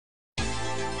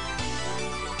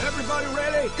Everybody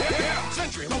ready? Yeah!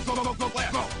 Sentry, go, go, go, go,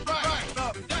 left. Go, right,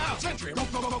 up, down. Sentry, go,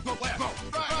 go, go, go, left.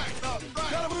 Go, right, up,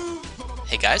 right. Gotta move.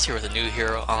 Hey guys, here with a new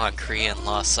hero on Korean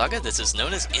Lost Saga. This is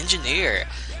known as Engineer.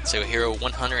 So hero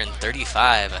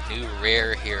 135, a new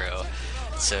rare hero.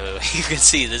 So you can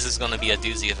see this is going to be a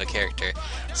doozy of a character.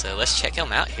 So let's check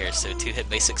him out here. So 2-hit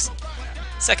basics.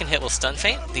 Second hit will stun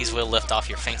feint. These will lift off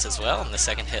your feints as well, and the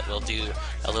second hit will do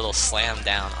a little slam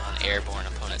down on airborne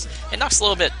opponents. It knocks a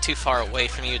little bit too far away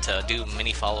from you to do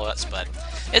many follow-ups, but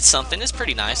it's something. It's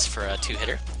pretty nice for a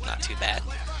 2-hitter. Not too bad.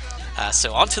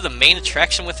 So on to the main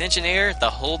attraction with Engineer,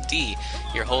 the Hold D.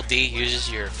 Your Hold D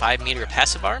uses your 5-meter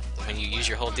passive bar. When you use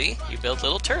your Hold D, you build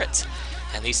little turrets.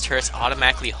 And these turrets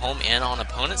automatically home in on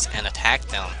opponents and attack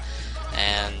them.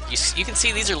 And you can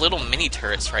see these are little mini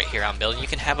turrets right here I'm building. You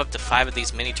can have up to 5 of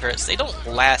these mini turrets. They don't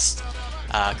last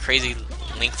crazy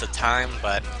length of time,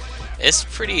 but it's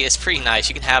pretty nice.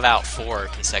 You can have out 4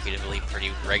 consecutively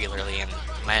pretty regularly and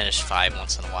manage 5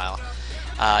 once in a while.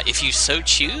 If you so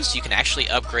choose, you can actually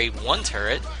upgrade 1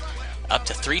 turret up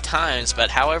to 3 times, but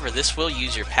however, this will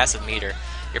use your passive meter.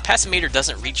 Your passive meter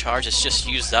doesn't recharge, it's just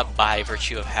used up by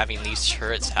virtue of having these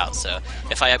turrets out. So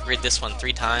if I upgrade this one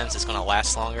 3 times, it's going to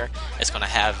last longer. It's going to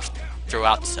have throw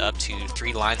out up to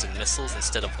 3 lines of missiles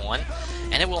instead of 1.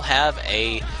 And it will have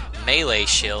a melee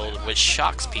shield which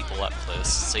shocks people up close.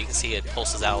 So you can see it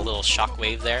pulses out a little shock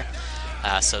wave there.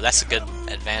 So that's a good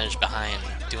advantage behind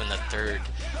doing the 3rd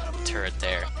turret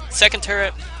there. Second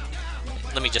turret,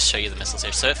 let me just show you the missiles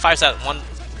here. So it fires out one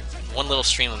little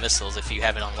stream of missiles if you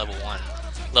have it on level 1.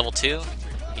 Level 2,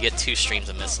 you get 2 streams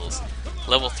of missiles.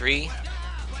 Level 3,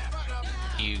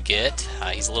 you get,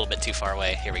 he's a little bit too far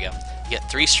away, here we go. You get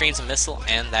 3 streams of missile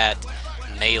and that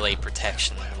melee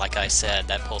protection. Like I said,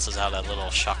 that pulses out a little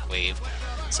shockwave.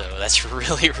 So that's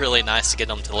really nice to get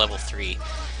them to level 3.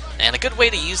 And a good way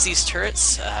to use these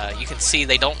turrets, you can see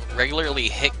they don't regularly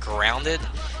hit grounded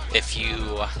if you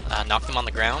knock them on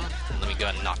the ground. Let me go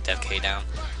ahead and knock DevK down.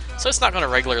 So it's not going to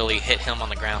regularly hit him on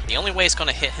the ground. The only way it's going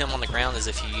to hit him on the ground is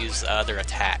if you use other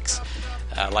attacks,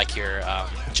 like your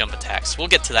jump attacks. We'll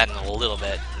get to that in a little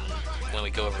bit when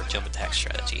we go over jump attack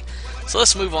strategy. So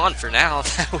let's move on for now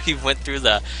that we went through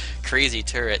the crazy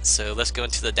turrets. So let's go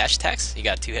into the dash attacks. You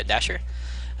got a 2-hit dasher.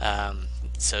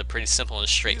 So pretty simple and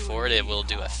straightforward. It will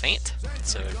do a feint.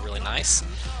 So really nice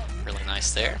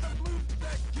there.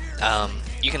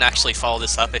 You can actually follow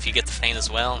this up if you get the feint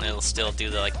as well, and it'll still do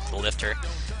the lifter.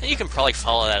 And you can probably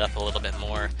follow that up a little bit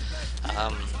more.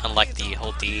 Unlike the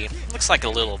Hold D, looks like a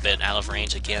little bit out of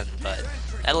range again, but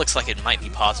that looks like it might be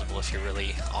possible if you're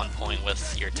really on point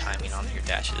with your timing on your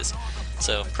dashes.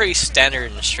 So pretty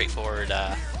standard and straightforward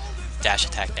dash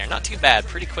attack there. Not too bad.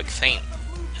 Pretty quick feint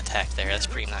attack there. That's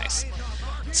pretty nice.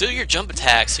 So your jump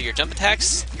attacks.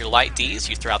 Your light Ds,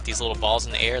 you throw out these little balls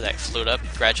in the air that float up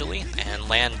gradually and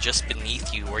land just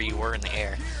beneath you where you were in the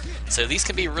air. So these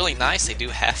can be really nice. They do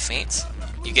have feints.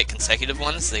 You get consecutive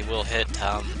ones. They will hit.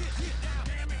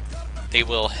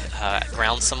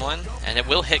 Ground someone, and it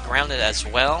will hit grounded as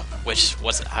well, which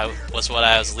was what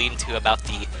I was leading to about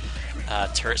the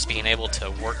turrets being able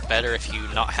to work better if you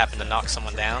happen to knock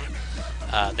someone down.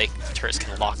 Turrets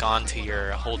can lock on to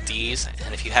your Hold Ds,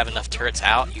 and if you have enough turrets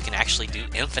out, you can actually do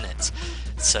infinites.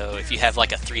 So if you have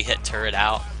like a 3-hit turret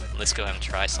out, let's go ahead and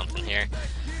try something here.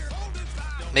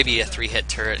 Maybe a 3-hit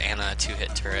turret and a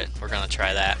 2-hit turret. We're going to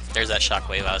try that. There's that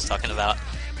shockwave I was talking about.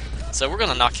 So we're going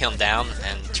to knock him down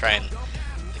and try and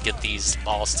get these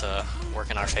balls to work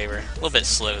in our favor. A little bit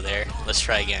slow there. Let's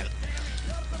try again.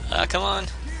 Come on.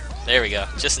 There we go.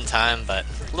 Just in time, but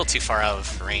a little too far out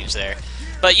of range there.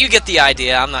 But you get the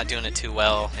idea. I'm not doing it too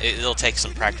well. It'll take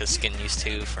some practice getting used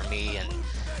to for me and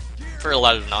for a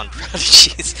lot of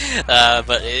non-prodigies.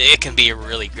 But it can be a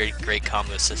really great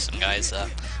combo system, guys.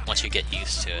 Once you get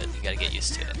used to it, you gotta get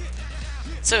used to it.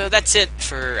 So that's it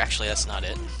for, actually that's not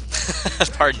it.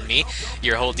 Pardon me.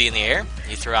 Your Hold D in the air,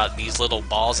 you throw out these little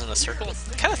balls in a circle.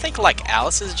 Kind of think like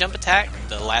Alice's jump attack,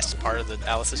 the last part of the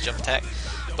Alice's jump attack,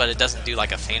 but it doesn't do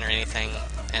like a feint or anything,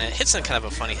 and it hits in kind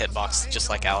of a funny hitbox just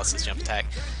like Alice's jump attack.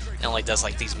 It only does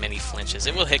like these mini flinches.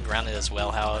 It will hit grounded as well,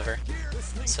 however.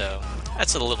 So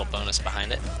that's a little bonus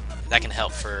behind it. That can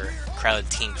help for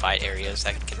crowded team fight areas.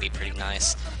 That can be pretty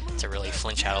nice to really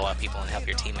flinch out a lot of people and help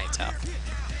your teammates out.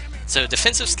 So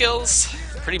defensive skills,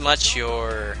 pretty much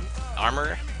your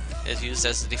armor is used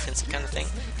as a defensive kind of thing.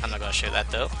 I'm not going to show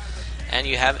that though. And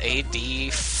you have a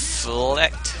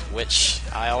deflect, which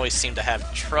I always seem to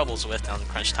have troubles with on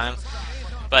crunch time.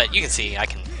 But you can see I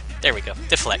can, there we go,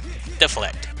 deflect.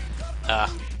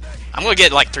 I'm going to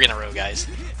get like 3 in a row, guys.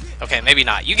 Okay, maybe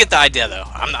not. You get the idea though.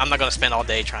 I'm not going to spend all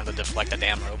day trying to deflect a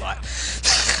damn robot.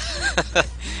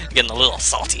 Getting a little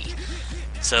salty.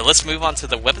 So let's move on to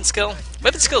the weapon skill.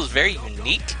 Weapon skill is very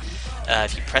unique.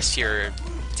 If you press your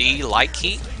D light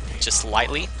key, just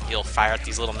lightly, you'll fire out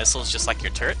these little missiles just like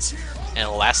your turrets, and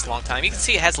it'll last a long time. You can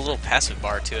see it has a little passive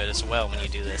bar to it as well when you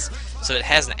do this, so it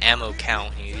has an ammo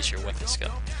count when you use your weapon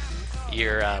skill.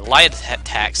 Your light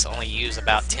attacks only use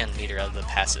about 10 meter of the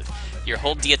passive. Your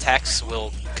hold D attacks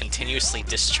will continuously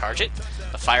discharge it,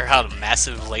 but fire out a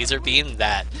massive laser beam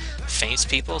that faints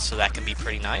people, so that can be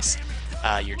pretty nice.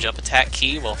 Your jump attack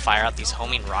key will fire out these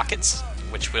homing rockets,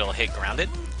 which will hit grounded.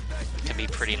 Can be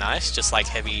pretty nice, just like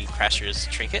Heavy Crasher's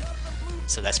trinket.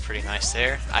 So that's pretty nice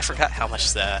there. I forgot how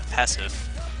much the passive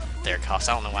there costs.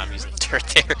 I don't know why I'm using the turret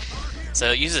there.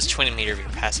 So it uses 20 meter of your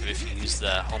passive if you use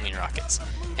the homing rockets.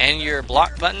 And your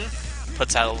block button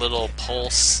puts out a little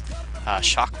pulse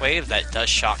shockwave that does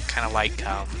shock, kind of like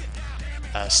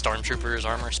Stormtrooper's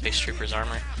armor, Space Trooper's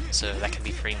armor. So that can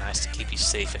be pretty nice to keep you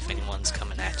safe if anyone's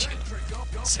coming at you.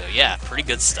 So yeah, pretty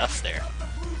good stuff there.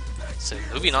 So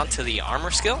moving on to the armor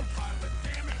skill.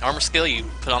 Armor skill, you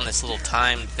put on this little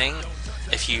time thing.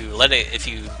 If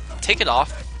you take it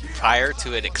off prior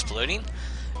to it exploding,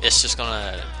 it's just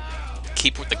gonna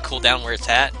keep the cooldown where it's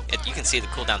at. You can see the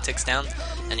cooldown ticks down,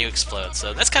 and you explode.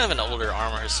 So that's kind of an older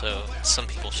armor, so some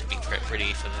people should be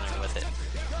pretty familiar with it.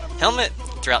 Helmet,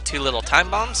 throw out 2 little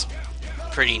time bombs.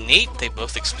 Pretty neat. They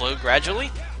both explode gradually.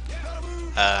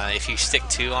 If you stick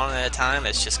 2 on at a time,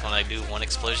 it's just gonna do 1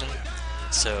 explosion.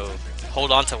 So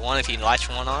hold on to one if you latch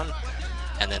one on,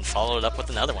 and then follow it up with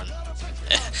another one.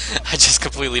 I just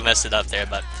completely messed it up there,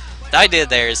 but the idea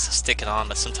there is to stick it on,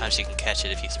 but sometimes you can catch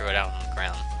it if you throw it out on the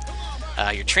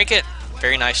ground. Your trinket,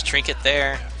 very nice trinket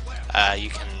there. You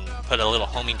can put a little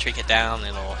homing trinket down,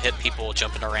 and it'll hit people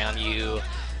jumping around you,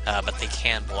 but they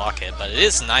can't block it. But it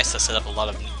is nice to set up a lot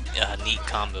of neat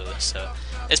combos, so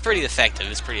it's pretty effective.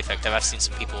 I've seen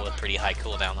some people with pretty high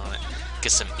cooldown on it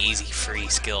get some easy free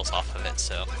skills off of it,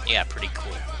 so yeah, pretty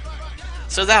cool.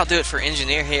 So that'll do it for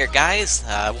Engineer here, guys.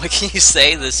 What can you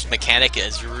say? This mechanic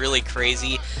is really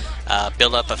crazy.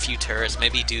 Build up a few turrets,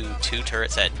 maybe do 2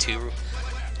 turrets at 2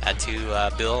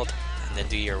 build, and then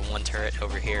do your 1 turret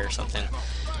over here or something.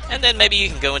 And then maybe you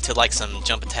can go into like some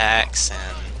jump attacks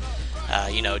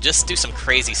and you know, just do some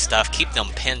crazy stuff. Keep them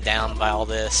pinned down by all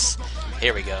this.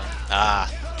 Here we go.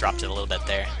 Dropped it a little bit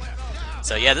there.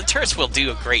 So yeah, the turrets will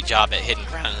do a great job at hitting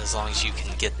ground as long as you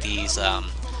can get these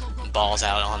balls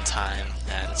out on time,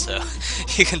 and so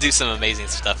you can do some amazing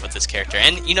stuff with this character.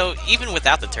 And you know, even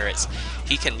without the turrets,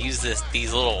 he can use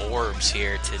these little orbs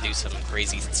here to do some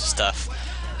crazy stuff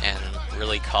and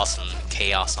really cause some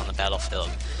chaos on the battlefield.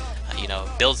 You know,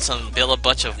 build a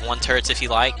bunch of 1 turrets if you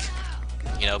like.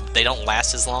 You know, they don't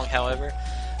last as long, however,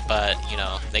 but you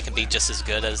know, they can be just as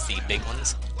good as the big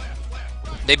ones.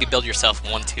 Maybe build yourself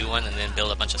 1, 2, 1, and then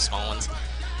build a bunch of small ones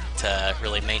to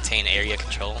really maintain area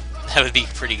control. That would be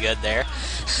pretty good there.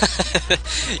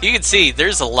 You can see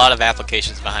there's a lot of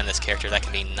applications behind this character that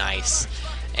can be nice.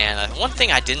 And one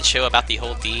thing I didn't show about the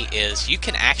whole D is you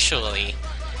can actually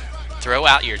throw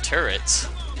out your turrets,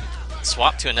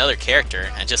 swap to another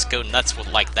character, and just go nuts with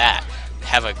like that.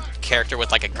 Have a character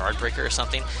with like a guard breaker or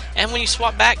something, and when you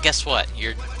swap back, guess what?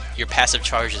 Your passive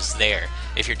charge is there.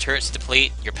 If your turrets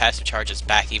deplete, your passive charge is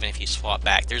back even if you swap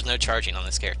back. There's no charging on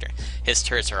this character. His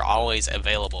turrets are always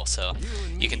available, so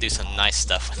you can do some nice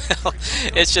stuff with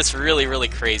him. It's just really, really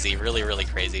crazy. Really, really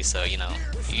crazy. So, you know,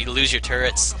 you lose your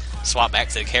turrets, swap back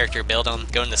to the character, build them,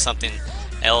 go into something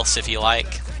else if you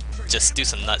like. Just do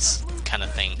some nuts kind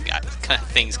of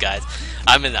things, guys.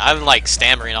 I'm like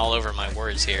stammering all over my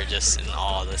words here, just in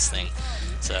awe of this thing.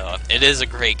 So it is a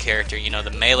great character. You know,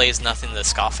 the melee is nothing to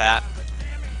scoff at.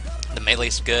 The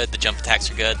melee's good, the jump attacks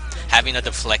are good. Having a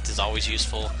deflect is always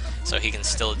useful, so he can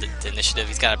still do the initiative.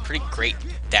 He's got a pretty great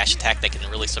dash attack that can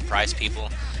really surprise people.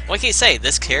 What can you say?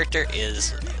 This character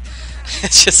is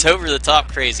it's just over the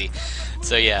top crazy.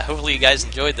 So yeah, hopefully you guys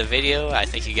enjoyed the video. I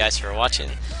thank you guys for watching,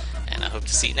 and I hope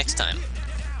to see you next time.